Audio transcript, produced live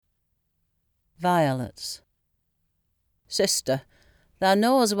Violets. Sister, thou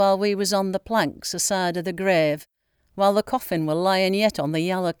knows while we was on the planks aside of the grave, while the coffin were lying yet on the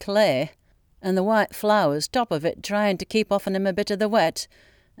yaller clay, and the white flowers top of it trying to keep offen him a bit of the wet,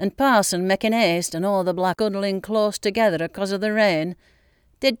 and parson making haste and all the black huddling close together acause of the rain,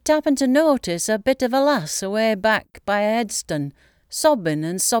 did tappen to notice a bit of a lass away back by a headstone, sobbing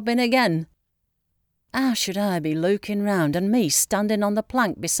and sobbing again. How should I be looking round, and me standing on the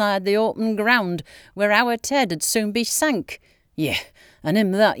plank beside the open ground, where our Ted 'ud soon be sank? Yeh, and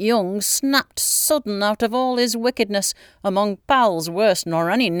him that young, snapped sudden out of all his wickedness, among pals worse nor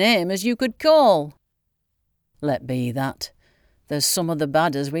any name as you could call. Let be that. There's some of the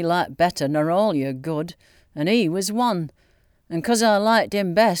bad as we like better nor all your good, and he was one. And 'cause I liked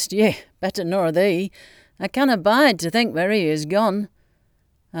him best, better nor thee, I can't abide to think where he is gone.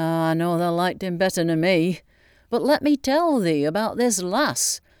 I know thou liked him better nor me, but let me tell thee about this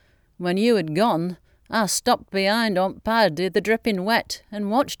lass. When you had gone, I stopped behind on pad i' the dripping wet, and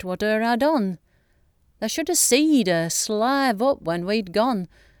watched what her had on. Thou should ha' seed her slive up when we'd gone.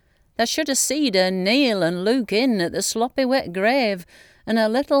 Thou should ha' seed her kneel and look in at the sloppy wet grave, and her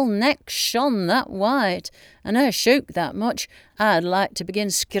little neck shone that white, and her shook that much, I'd like to begin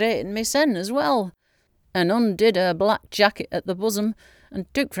scrating mysen as well, and undid her black jacket at the bosom, and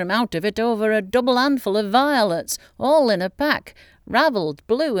took from out of it over a double handful of violets, all in a pack, ravelled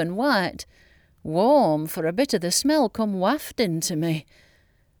blue and white. Warm, for a bit of the smell come wafting to me.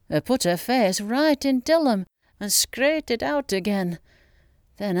 Her put her face right into 'em, and scraped it out again.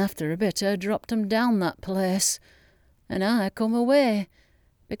 Then after a bit her dropped 'em down that place, and I come away,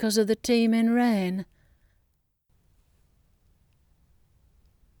 because of the teeming rain.